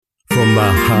from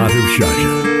the heart of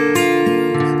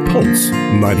Sharjah. Pulse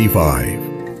 95.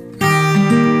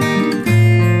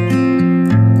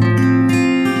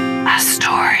 A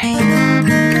story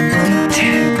to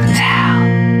tell.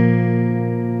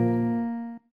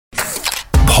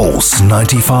 Pulse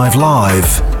 95 Live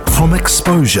from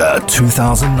Exposure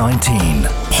 2019.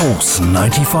 Pulse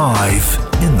 95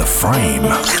 in the frame.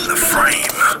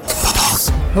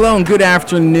 Hello and good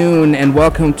afternoon and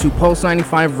welcome to Pulse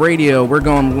 95 Radio. We're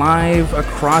going live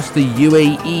across the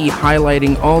UAE,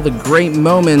 highlighting all the great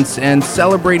moments and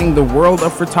celebrating the world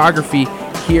of photography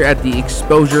here at the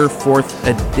Exposure 4th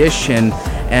edition.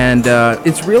 And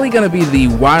it's really going to be the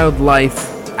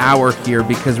wildlife hour here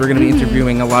because we're going to be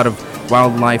interviewing a lot of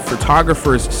wildlife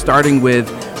photographers, starting with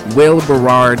Will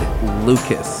Berard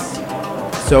Lucas.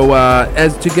 So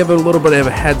as to give a little bit of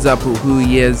a heads up who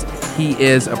he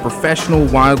is a professional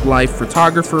wildlife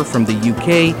photographer from the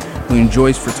UK who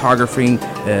enjoys photographing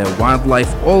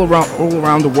wildlife all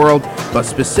around the world, but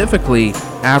specifically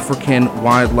African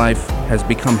wildlife has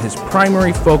become his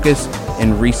primary focus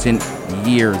in recent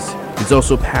years. He's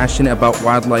also passionate about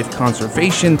wildlife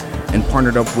conservation and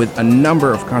partnered up with a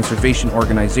number of conservation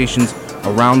organizations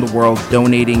around the world,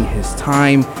 donating his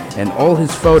time and all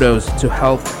his photos to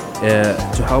help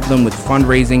them with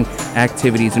fundraising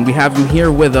activities. And we have him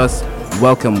here with us.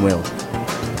 Welcome, Will.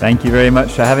 Thank you very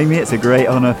much for having me. It's a great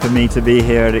honor for me to be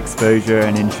here at Exposure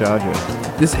and in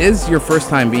Sharjah. This is your first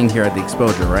time being here at the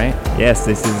Exposure, right? Yes,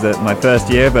 this is my first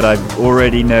year, but I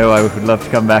already know I would love to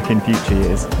come back in future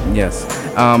years. Yes.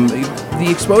 The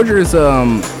Exposure is,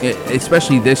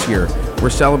 especially this year, we're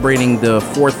celebrating the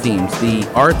four themes: the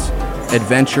arts,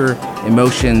 adventure,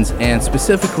 emotions, and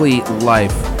specifically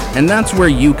life. And that's where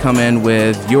you come in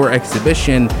with your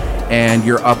exhibition and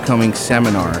your upcoming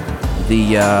seminar,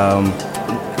 the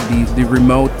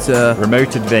remote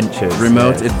adventures.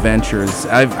 Remote adventures.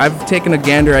 I've taken a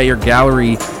gander at your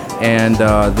gallery and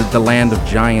the Land of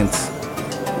Giants.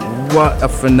 What a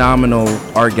phenomenal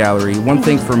art gallery. One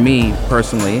thing for me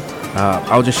personally,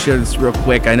 I'll just share this real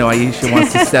quick. I know Aisha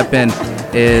wants to step in.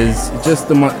 Is just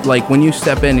like when you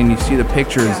step in and you see the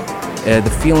pictures,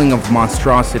 the feeling of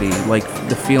monstrosity, like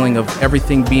the feeling of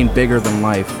everything being bigger than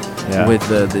life. Yeah. With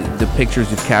the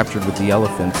pictures you've captured with the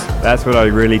elephants. That's what I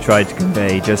really tried to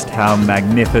convey, just how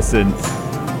magnificent,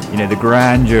 the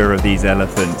grandeur of these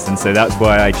elephants. And so that's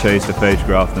why I chose to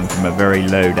photograph them from a very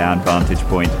low down vantage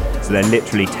point. So they're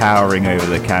literally towering over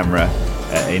the camera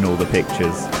in all the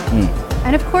pictures.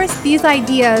 And of course, these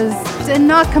ideas did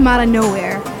not come out of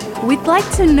nowhere. We'd like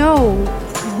to know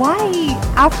why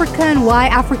Africa and why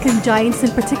African giants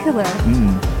in particular?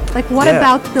 Like, what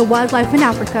about the wildlife in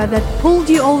Africa that pulled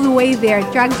you all the way there,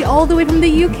 dragged you all the way from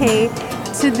the UK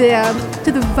to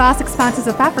the vast expanses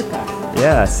of Africa?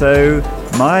 Yeah, so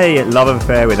my love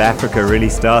affair with Africa really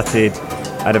started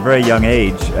at a very young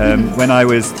age. When I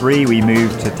was 3, we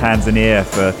moved to Tanzania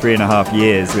for 3.5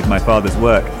 years with my father's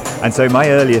work. And so my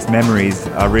earliest memories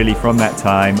are really from that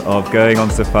time of going on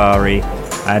safari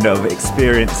and of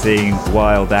experiencing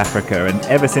wild Africa. And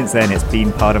ever since then, it's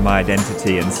been part of my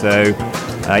identity. And so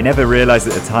I never realized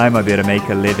at the time I'd be able to make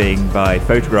a living by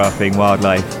photographing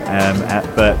wildlife.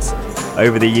 But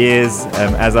over the years,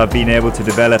 as I've been able to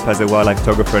develop as a wildlife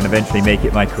photographer and eventually make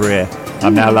it my career,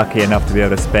 I'm now lucky enough to be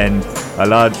able to spend a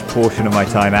large portion of my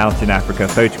time out in Africa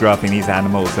photographing these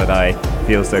animals that I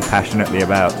feel so passionately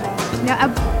about. Now,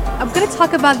 I'm going to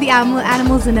talk about the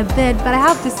animals in a bit, but I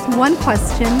have this one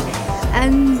question.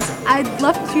 And I'd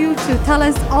love you to tell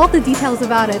us all the details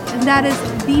about it, and that is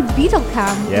the Beetle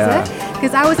Cam, is it?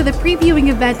 Because I was at the previewing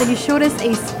event and you showed us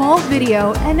a small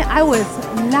video and I was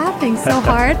laughing so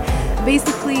hard.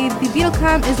 Basically, the Beetle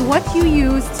Cam is what you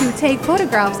use to take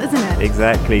photographs, isn't it?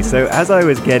 Exactly. So as I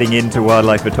was getting into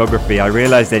wildlife photography, I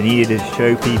realized I needed to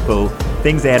show people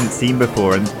things they hadn't seen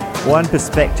before. And one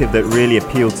perspective that really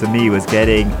appealed to me was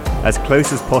getting as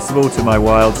close as possible to my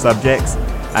wild subjects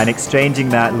and exchanging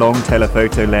that long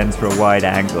telephoto lens for a wide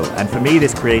angle. And for me,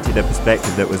 this created a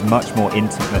perspective that was much more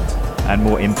intimate and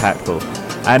more impactful.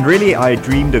 And really, I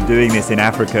dreamed of doing this in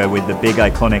Africa with the big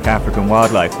iconic African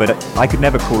wildlife, but I could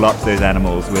never call up those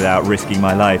animals without risking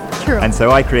my life. True. And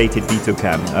so I created Beetle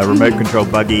Cam, a remote control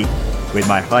buggy with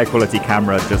my high quality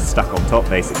camera just stuck on top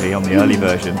basically on the early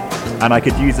version. And I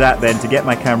could use that then to get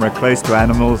my camera close to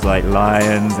animals like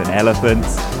lions and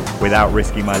elephants without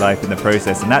risking my life in the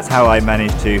process. And that's how I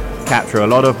managed to capture a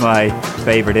lot of my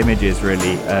favorite images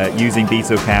really, using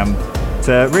Beetle Cam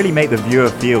to really make the viewer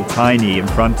feel tiny in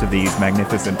front of these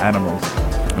magnificent animals.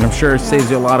 And I'm sure it saves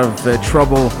you a lot of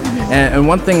trouble. And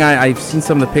one thing, I've seen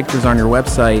some of the pictures on your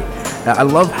website, I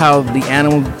love how the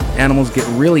animals get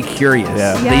really curious.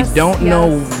 Yeah. Yes, They don't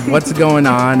know yes. what's going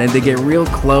on, and they get real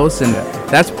close, and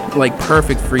that's like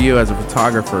perfect for you as a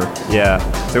photographer. Yeah.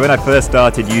 So when I first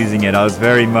started using it, I was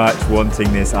very much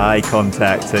wanting this eye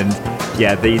contact, and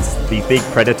yeah, these big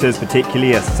predators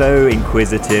particularly are so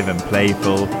inquisitive and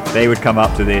playful. They would come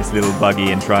up to this little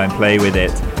buggy and try and play with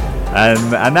it.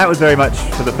 And that was very much,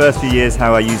 for the first few years,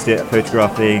 how I used it,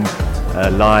 photographing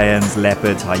lions,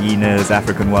 leopards, hyenas,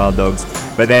 African wild dogs.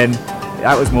 But then,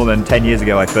 that was more than 10 years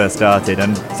ago I first started,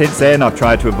 and since then I've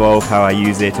tried to evolve how I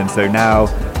use it, and so now,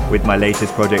 with my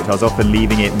latest project, I was often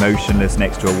leaving it motionless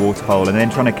next to a waterhole and then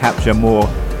trying to capture more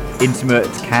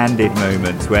intimate, candid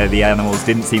moments where the animals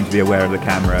didn't seem to be aware of the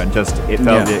camera, and just it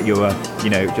felt that you were,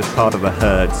 just part of the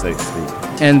herd, so to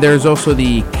speak. And there's also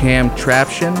the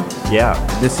Camtraption. Yeah.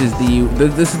 This is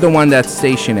the one that's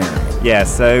stationary. Yeah,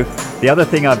 so the other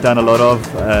thing I've done a lot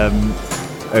of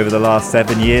over the last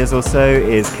 7 years or so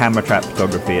is camera trap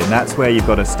photography, and that's where you've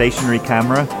got a stationary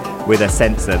camera with a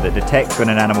sensor that detects when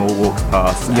an animal walks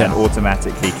past and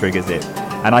automatically triggers it.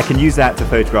 And I can use that to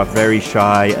photograph very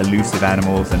shy, elusive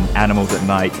animals and animals at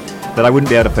night that I wouldn't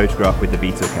be able to photograph with the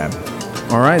Beetle Cam.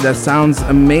 All right, that sounds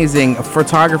amazing. A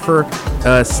photographer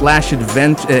slash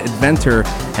inventor,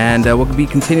 and we'll be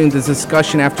continuing this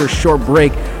discussion after a short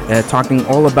break, talking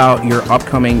all about your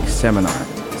upcoming seminar.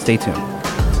 Stay tuned.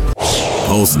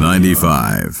 Pulse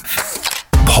 95.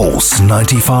 Pulse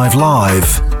 95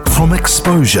 Live from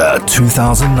Exposure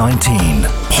 2019.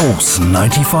 Pulse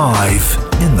 95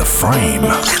 in the frame.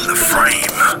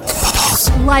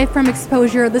 Live from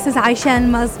Exposure, this is Aishan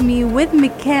Mazmi with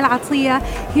Mikhail Atliya.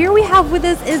 Here we have with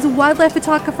us is wildlife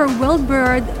photographer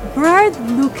Wilbert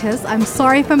Lucas. I'm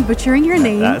sorry if I'm butchering your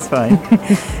name. That's fine.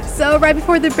 So right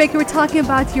before the break, we were talking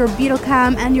about your Beetle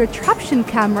Cam and your Traption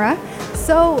camera.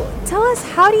 So tell us,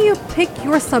 how do you pick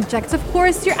your subjects? Of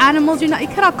course, your animals, you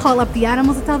cannot call up the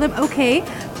animals and tell them, okay,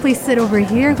 please sit over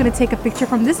here, I'm going to take a picture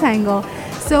from this angle.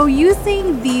 So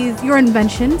using your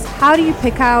inventions, how do you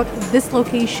pick out this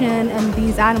location and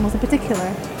these animals in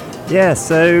particular? Yeah,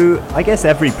 so I guess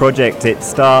every project, it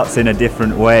starts in a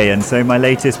different way. And so my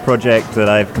latest project that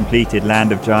I've completed,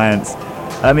 Land of Giants,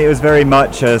 it was very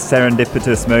much a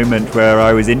serendipitous moment where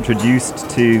I was introduced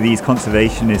to these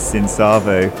conservationists in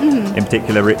Tsavo, in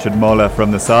particular Richard Moller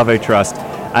from the Tsavo Trust,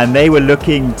 and they were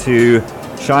looking to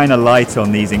shine a light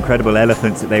on these incredible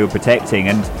elephants that they were protecting,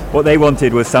 and what they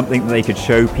wanted was something that they could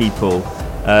show people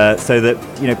so that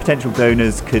potential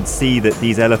donors could see that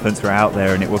these elephants were out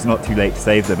there and it was not too late to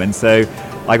save them. And so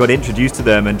I got introduced to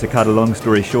them, and to cut a long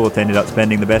story short, ended up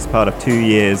spending the best part of 2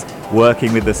 years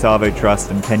working with the Tsavo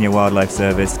Trust and Kenya Wildlife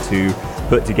Service to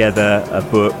put together a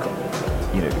book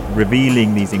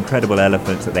revealing these incredible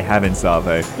elephants that they have in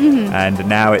Tsavo. And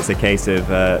now it's a case of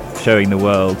showing the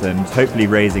world and hopefully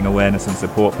raising awareness and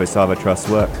support for Tsavo Trust's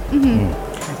work.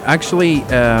 Actually,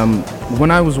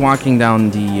 when I was walking down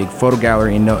the photo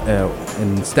gallery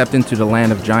and stepped into the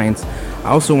Land of Giants, I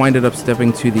also winded up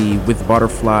stepping to the With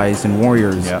Butterflies and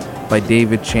Warriors by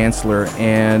David Chancellor,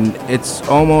 and it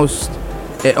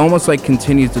almost like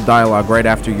continues the dialogue right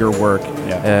after your work.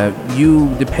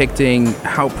 You depicting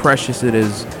how precious it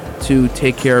is to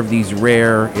take care of these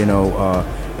rare,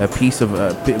 a piece of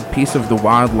the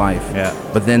wildlife,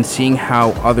 but then seeing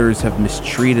how others have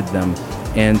mistreated them,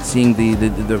 and seeing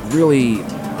the really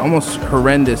almost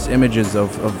horrendous images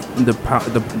of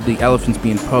the elephants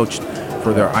being poached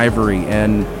for their ivory,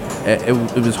 and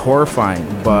it was horrifying.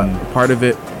 But part of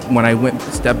it, when I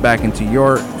stepped back into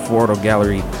your photo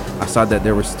gallery, I saw that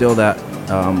there was still that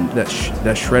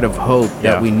shred of hope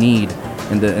that we need,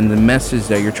 and the message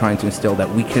that you're trying to instill, that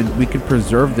we could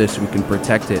preserve this, we can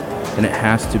protect it, and it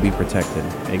has to be protected.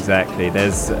 Exactly.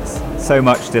 There's so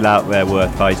much still out there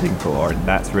worth fighting for, and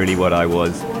that's really what I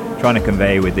was trying to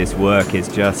convey with this work. Is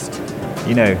just,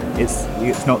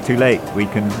 it's not too late. We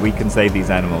can save these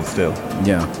animals still.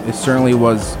 Yeah, it certainly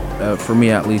was. For me,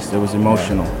 at least, it was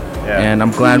emotional. And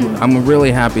I'm glad. I'm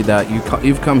really happy that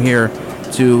you've come here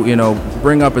to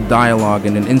bring up a dialogue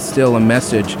and instill a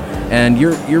message. And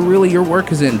your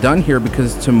work isn't done here,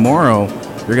 because tomorrow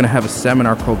you're going to have a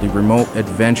seminar called the Remote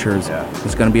Adventures.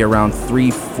 It's going to be around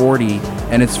 3:40,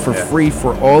 and it's for free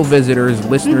for all visitors,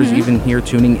 listeners, even here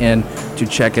tuning in to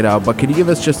check it out. But could you give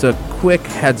us just a quick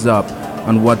heads up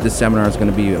on what this seminar is going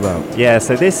to be about? Yeah,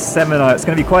 so this seminar, it's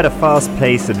going to be quite a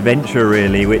fast-paced adventure,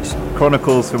 really, which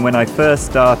chronicles from when I first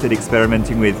started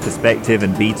experimenting with perspective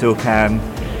and Beetle Cam,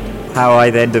 how I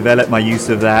then developed my use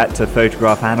of that to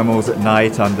photograph animals at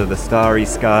night under the starry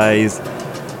skies,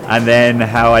 and then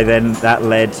how that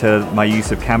led to my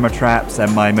use of camera traps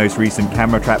and my most recent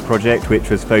camera trap project, which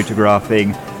was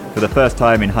photographing for the first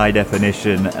time in high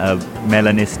definition, a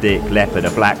melanistic leopard,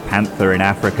 a black panther in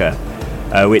Africa,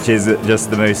 which is just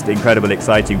the most incredible,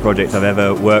 exciting project I've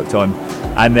ever worked on.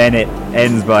 And then it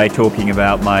ends by talking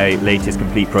about my latest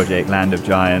complete project, Land of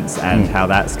Giants, and how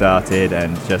that started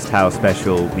and just how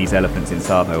special these elephants in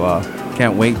Tsavo are.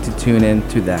 Can't wait to tune in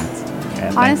to that.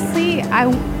 Yeah, Honestly,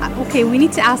 okay, we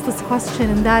need to ask this question,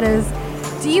 and that is,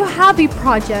 do you have a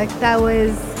project that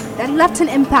left an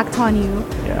impact on you,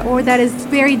 or that is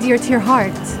very dear to your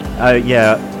heart?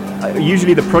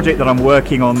 Usually the project that I'm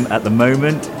working on at the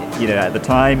moment, at the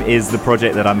time, is the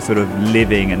project that I'm sort of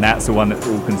living, and that's the one that's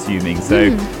all-consuming.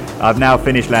 So I've now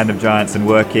finished Land of Giants and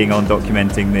working on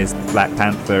documenting this black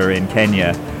panther in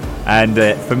Kenya. And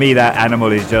for me, that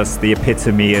animal is just the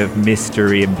epitome of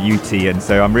mystery and beauty, and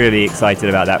so I'm really excited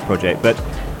about that project. But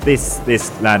this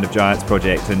Land of Giants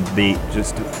project, and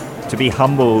just to be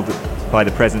humbled by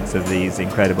the presence of these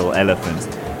incredible elephants,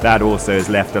 that also has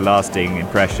left a lasting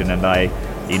impression, and I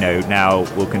now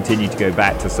will continue to go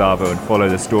back to Tsavo and follow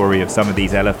the story of some of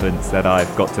these elephants that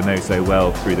I've got to know so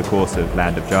well through the course of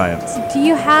Land of Giants. Do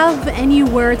you have any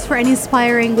words for any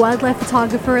aspiring wildlife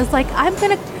photographers? Like,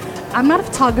 I'm not a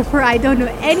photographer, I don't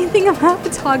know anything about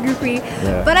photography,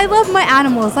 but I love my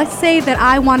animals. Let's say that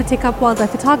I want to take up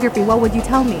wildlife photography. What would you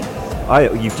tell me?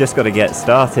 You've just got to get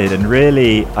started, and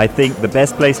really I think the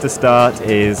best place to start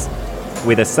is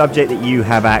with a subject that you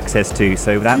have access to.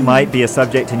 So that might be a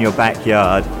subject in your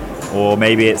backyard, or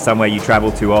maybe it's somewhere you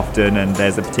travel to often and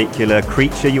there's a particular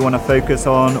creature you want to focus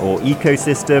on, or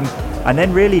ecosystem, and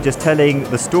then really just telling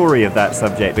the story of that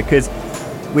subject, because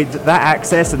with that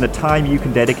access and the time you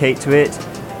can dedicate to it,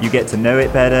 you get to know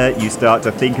it better, you start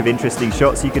to think of interesting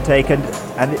shots you could take, and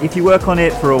if you work on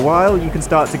it for a while, you can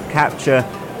start to capture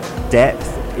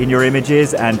depth in your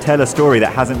images and tell a story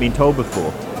that hasn't been told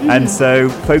before. And so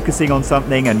focusing on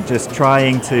something and just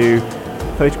trying to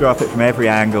photograph it from every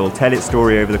angle, tell its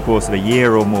story over the course of a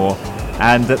year or more,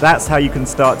 and that's how you can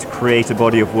start to create a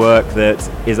body of work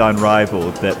that is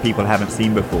unrivaled, that people haven't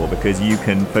seen before, because you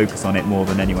can focus on it more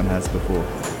than anyone has before.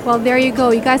 Well, there you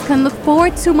go. You guys can look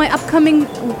forward to my upcoming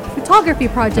photography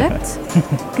project,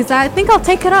 because I think I'll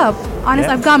take it up.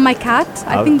 Honestly, I've got my cat.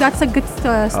 I think that's a good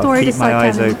story to start. I'll keep my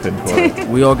eyes open for it.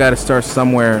 We all got to start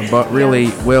somewhere, but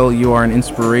really, Will, you are an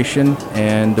inspiration,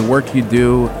 and the work you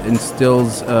do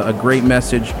instills a great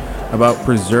message about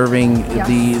preserving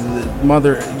the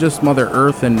Mother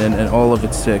Earth and all of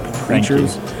its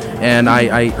creatures. And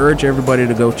I urge everybody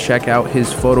to go check out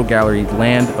his photo gallery,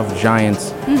 Land of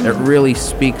Giants. It really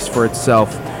speaks for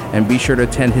itself. And be sure to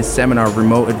attend his seminar,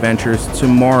 Remote Adventures,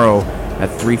 tomorrow at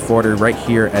 3:40 right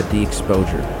here at The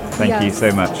Exposure. Thank you so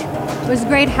much. It was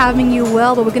great having you,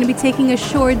 Will, but we're going to be taking a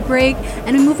short break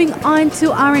and moving on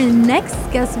to our next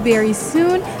guest very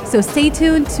soon. So stay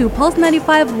tuned to Pulse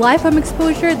 95 live from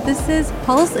Exposure. This is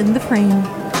Pulse in the Frame.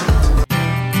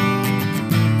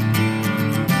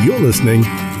 You're listening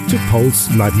to Pulse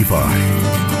 95.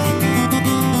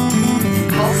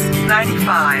 Pulse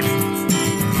 95.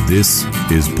 This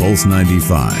is Pulse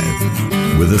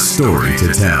 95 with a story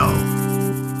to tell.